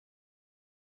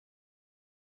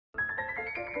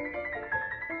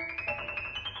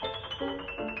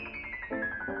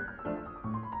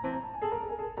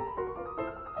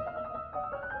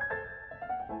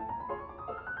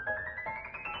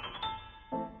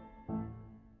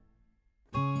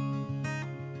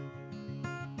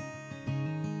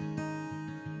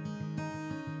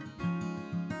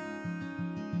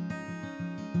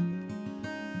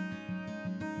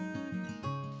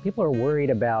People are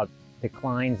worried about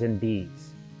declines in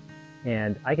bees,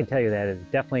 and I can tell you that it's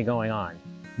definitely going on.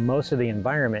 Most of the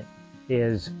environment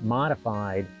is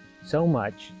modified so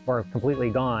much or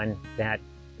completely gone that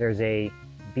there's a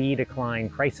bee decline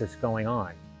crisis going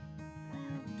on.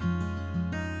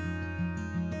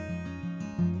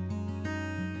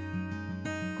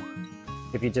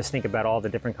 If you just think about all the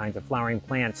different kinds of flowering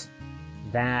plants,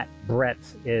 that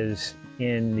breadth is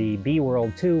in the bee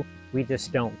world too. We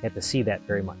just don't get to see that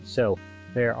very much. So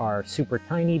there are super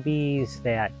tiny bees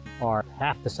that are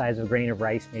half the size of a grain of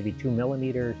rice, maybe 2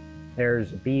 millimeters.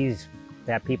 There's bees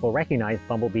that people recognize,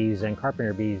 bumblebees and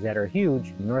carpenter bees, that are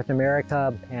huge. North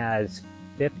America has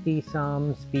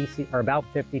 50-some species, or about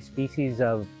 50 species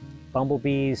of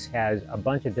bumblebees, has a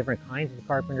bunch of different kinds of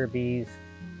carpenter bees.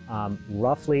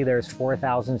 Roughly there's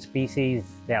 4,000 species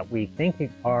that we think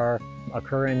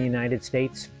occur in the United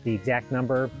States. The exact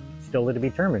number still to be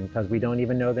determined because we don't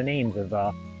even know the names of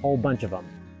a whole bunch of them.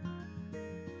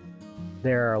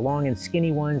 There are long and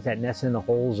skinny ones that nest in the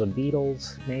holes of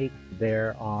beetles make.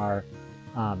 There are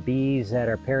bees that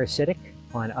are parasitic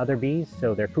on other bees,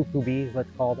 so they're cuckoo bees,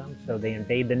 let's call them. So they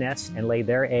invade the nest and lay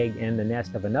their egg in the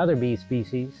nest of another bee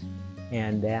species,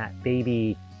 and that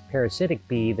baby parasitic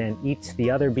bee then eats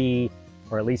the other bee,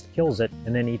 or at least kills it,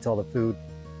 and then eats all the food.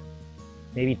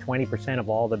 Maybe 20% of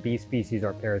all the bee species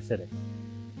are parasitic.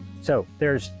 So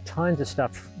there's tons of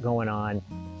stuff going on,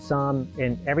 some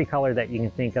in every color that you can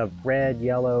think of: red,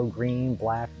 yellow, green,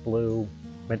 black, blue,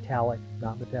 metallic,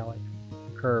 not metallic,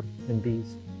 occur in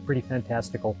bees. Pretty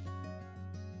fantastical.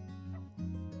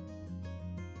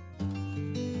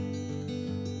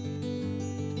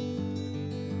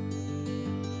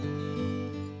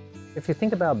 If you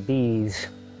think about bees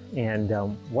and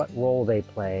what role they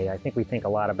play, I think we think a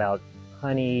lot about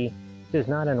honey. This is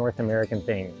not a North American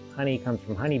thing. Honey comes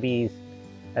from honeybees.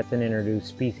 That's an introduced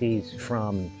species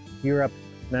from Europe.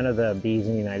 None of the bees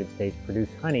in the United States produce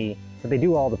honey, but they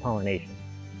do all the pollination.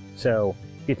 So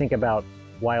if you think about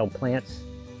wild plants,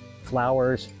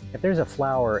 flowers, if there's a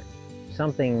flower,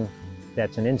 something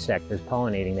that's an insect is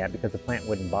pollinating that, because the plant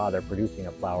wouldn't bother producing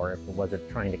a flower if it wasn't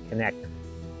trying to connect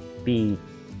bee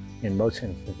in most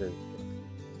instances.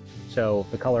 So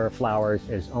the color of flowers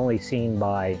is only seen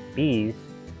by bees,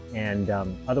 and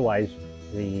otherwise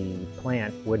the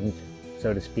plant wouldn't,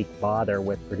 so to speak, bother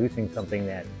with producing something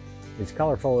that is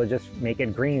colorful. It just make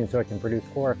it green so it can produce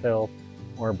chlorophyll,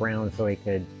 or brown so it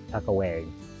could tuck away.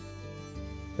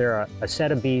 There are a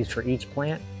set of bees for each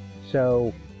plant,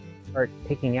 so start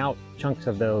picking out chunks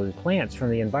of those plants from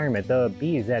the environment. The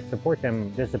bees that support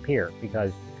them disappear,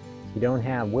 because you don't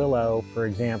have willow, for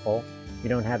example. You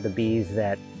don't have the bees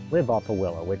that live off of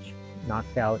willow, which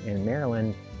knocks out in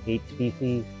Maryland 8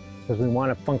 species, because we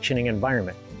want a functioning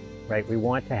environment, right? We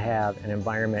want to have an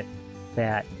environment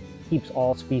that keeps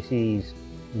all species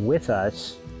with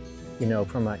us. You know,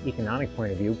 from an economic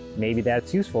point of view, maybe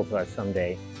that's useful to us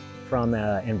someday. From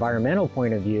an environmental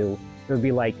point of view, it would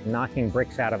be like knocking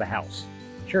bricks out of a house.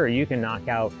 Sure, you can knock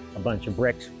out a bunch of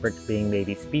bricks being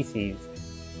maybe species,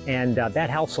 and that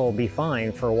house will be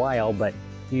fine for a while, but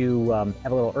you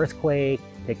have a little earthquake,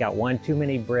 take out one too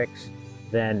many bricks,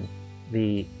 then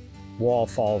the wall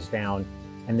falls down,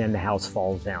 and then the house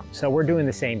falls down. So we're doing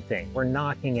the same thing. We're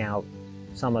knocking out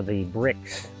some of the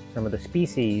bricks, some of the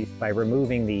species, by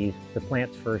removing the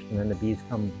plants first, and then the bees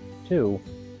come too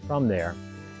from there.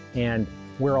 And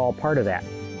we're all part of that.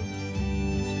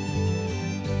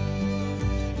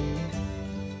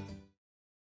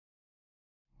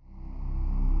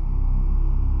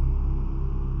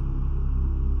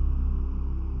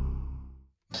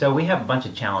 So we have a bunch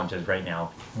of challenges right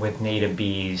now with native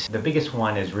bees. The biggest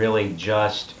one is really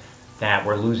just that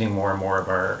we're losing more and more of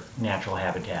our natural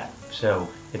habitat. So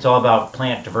it's all about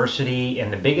plant diversity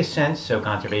in the biggest sense, so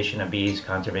conservation of bees,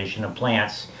 conservation of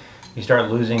plants. You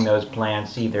start losing those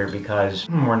plants either because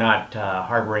we're not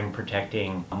harboring,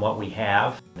 protecting what we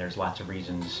have. There's lots of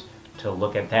reasons to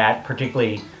look at that,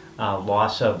 particularly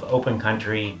loss of open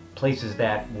country, places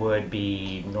that would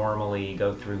be normally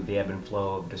go through the ebb and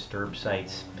flow of disturbed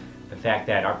sites. The fact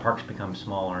that our parks become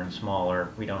smaller and smaller,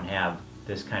 we don't have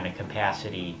this kind of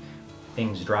capacity,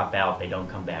 things drop out, they don't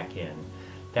come back in.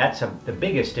 That's the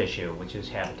biggest issue, which is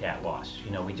habitat loss.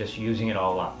 You know, we're just using it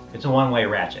all up. It's a one-way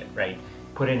ratchet, right?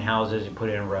 put in houses, you put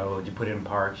in roads, you put in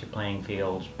parks, your playing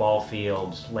fields, ball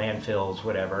fields, landfills,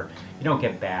 whatever, you don't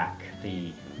get back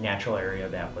the natural area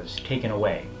that was taken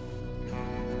away.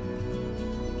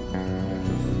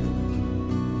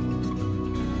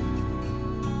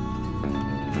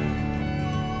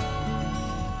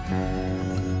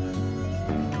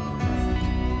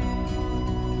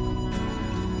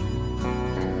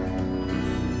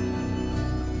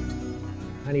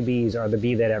 Honeybees are the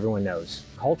bee that everyone knows.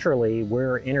 Culturally,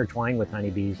 we're intertwined with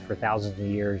honeybees for thousands of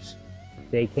years.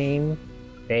 They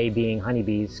being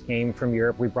honeybees, came from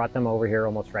Europe. We brought them over here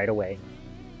almost right away.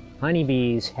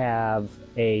 Honeybees have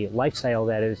a lifestyle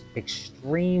that is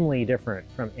extremely different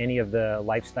from any of the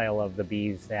lifestyle of the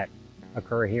bees that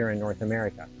occur here in North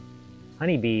America.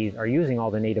 Honeybees are using all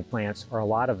the native plants, or a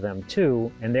lot of them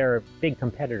too, and they're big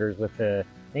competitors with the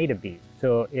native bees.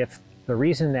 So if the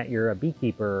reason that you're a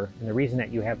beekeeper and the reason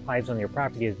that you have hives on your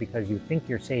property is because you think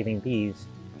you're saving bees,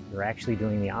 you're actually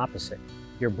doing the opposite.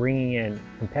 You're bringing in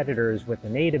competitors with the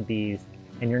native bees,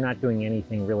 and you're not doing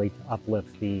anything really to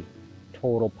uplift the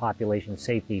total population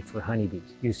safety for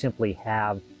honeybees. You simply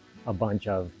have a bunch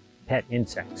of pet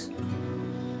insects.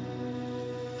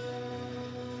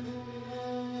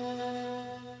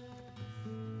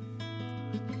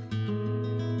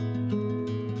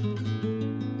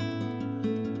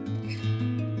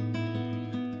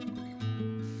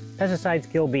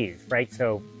 Pesticides kill bees, right?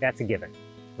 So that's a given,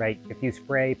 right? If you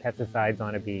spray pesticides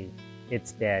on a bee,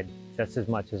 it's dead just as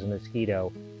much as a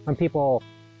mosquito. When people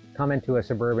come into a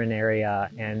suburban area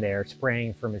and they're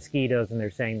spraying for mosquitoes and they're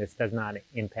saying this does not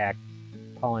impact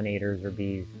pollinators or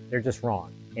bees, they're just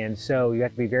wrong. And so you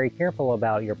have to be very careful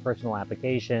about your personal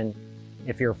application.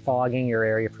 If you're fogging your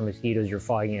area for mosquitoes, you're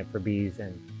fogging it for bees,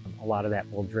 and a lot of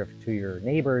that will drift to your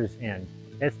neighbors, and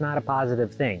it's not a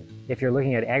positive thing. If you're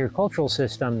looking at agricultural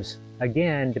systems,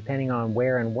 again, depending on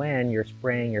where and when you're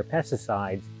spraying your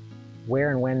pesticides,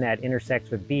 where and when that intersects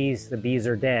with bees, the bees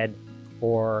are dead,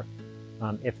 or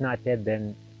if not dead,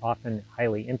 then often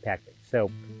highly impacted. So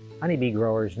honeybee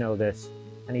growers know this,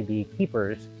 honeybee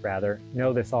keepers rather,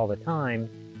 know this all the time,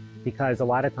 because a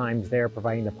lot of times they're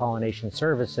providing the pollination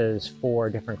services for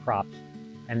different crops.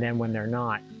 And then when they're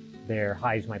not, their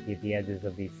hives might be at the edges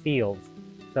of these fields.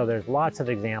 So there's lots of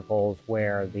examples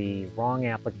where the wrong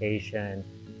application,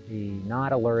 the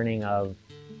not alerting of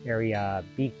area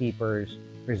beekeepers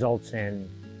results in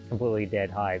completely dead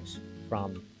hives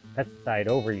from pesticide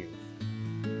overuse.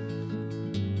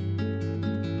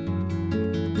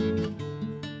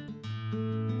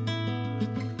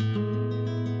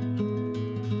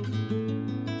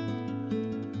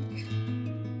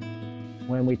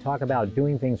 When we talk about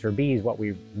doing things for bees, what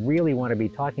we really want to be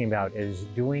talking about is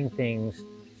doing things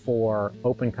for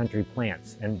open country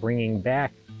plants and bringing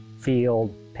back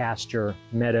field, pasture,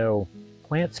 meadow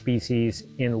plant species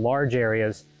in large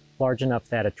areas, large enough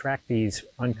that attract these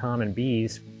uncommon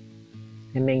bees,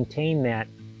 and maintain that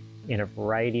in a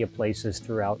variety of places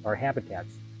throughout our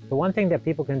habitats. The one thing that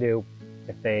people can do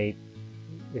if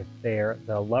they're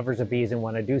the lovers of bees and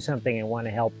want to do something and want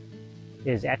to help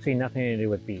is actually nothing to do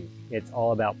with bees. It's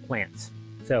all about plants.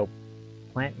 So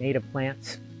plant native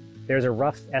plants, there's a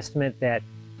rough estimate that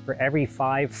for every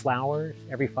 5 flowers,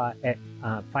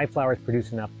 five flowers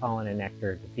produce enough pollen and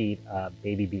nectar to feed a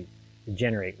baby bee, to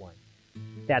generate one.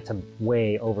 That's a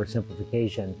way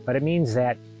oversimplification, but it means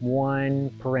that one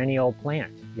perennial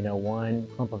plant, one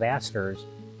clump of asters,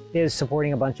 is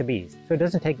supporting a bunch of bees. So it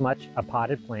doesn't take much. A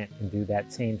potted plant can do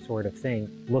that same sort of thing.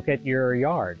 Look at your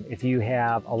yard. If you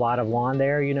have a lot of lawn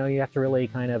there, you have to really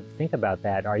kind of think about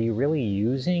that. Are you really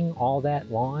using all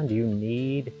that lawn? Do you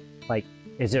need,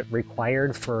 is it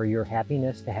required for your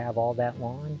happiness to have all that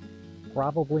lawn?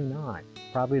 Probably not.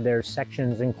 Probably there's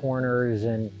sections and corners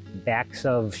and backs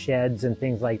of sheds and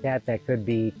things like that that could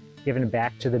be given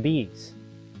back to the bees.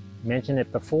 I mentioned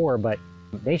it before, but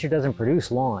nature doesn't produce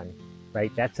lawn,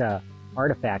 right? That's a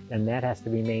artifact, and that has to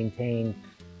be maintained.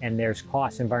 And there's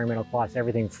costs, environmental costs,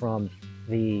 everything from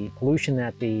the pollution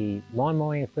that the lawn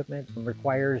mowing equipment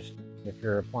requires. If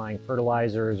you're applying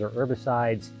fertilizers or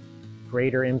herbicides,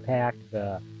 greater impact.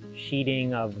 The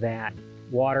sheeting of that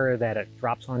water that it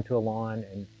drops onto a lawn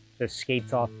and just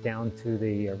skates off down to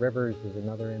the rivers is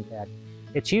another impact.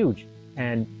 It's huge.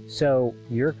 And so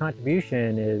your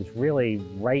contribution is really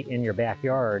right in your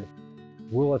backyard.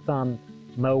 Rule of thumb,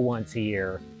 mow once a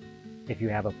year if you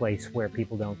have a place where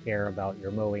people don't care about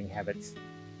your mowing habits,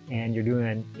 and you're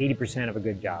doing 80% of a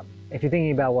good job. If you're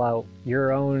thinking about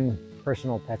your own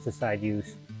personal pesticide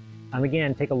use,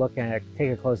 again, take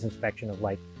a close inspection of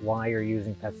why you're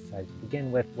using pesticides to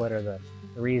begin with. What are the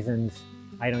reasons?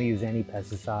 I don't use any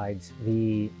pesticides.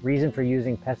 The reason for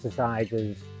using pesticides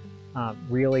is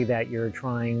really that you're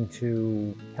trying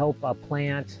to help a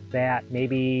plant that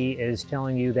maybe is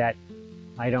telling you that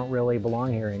I don't really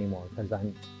belong here anymore because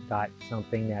I've got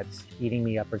something that's eating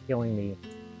me up or killing me,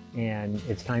 and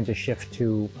it's time to shift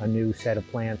to a new set of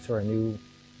plants or a new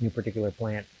particular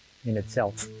plant in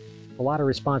itself. A lot of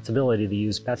responsibility to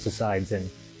use pesticides, and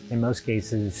in most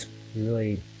cases you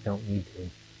really don't need to.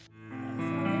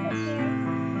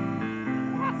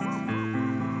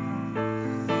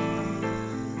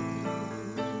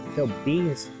 So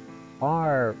bees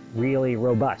are really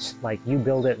robust. Like, you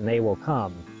build it and they will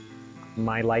come.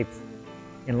 My life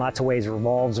in lots of ways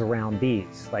revolves around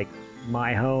bees. Like,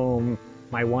 my home,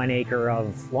 my 1 acre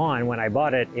of lawn when I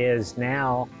bought it is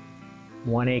now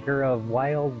 1 acre of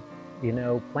wild,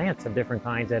 plants of different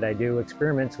kinds that I do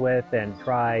experiments with and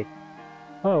try,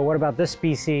 oh, what about this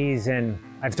species? And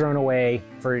I've thrown away,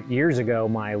 for years ago,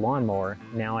 my lawnmower.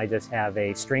 Now I just have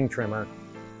a string trimmer.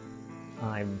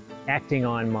 I'm acting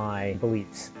on my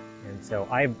beliefs. And so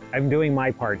I'm doing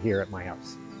my part here at my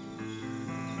house.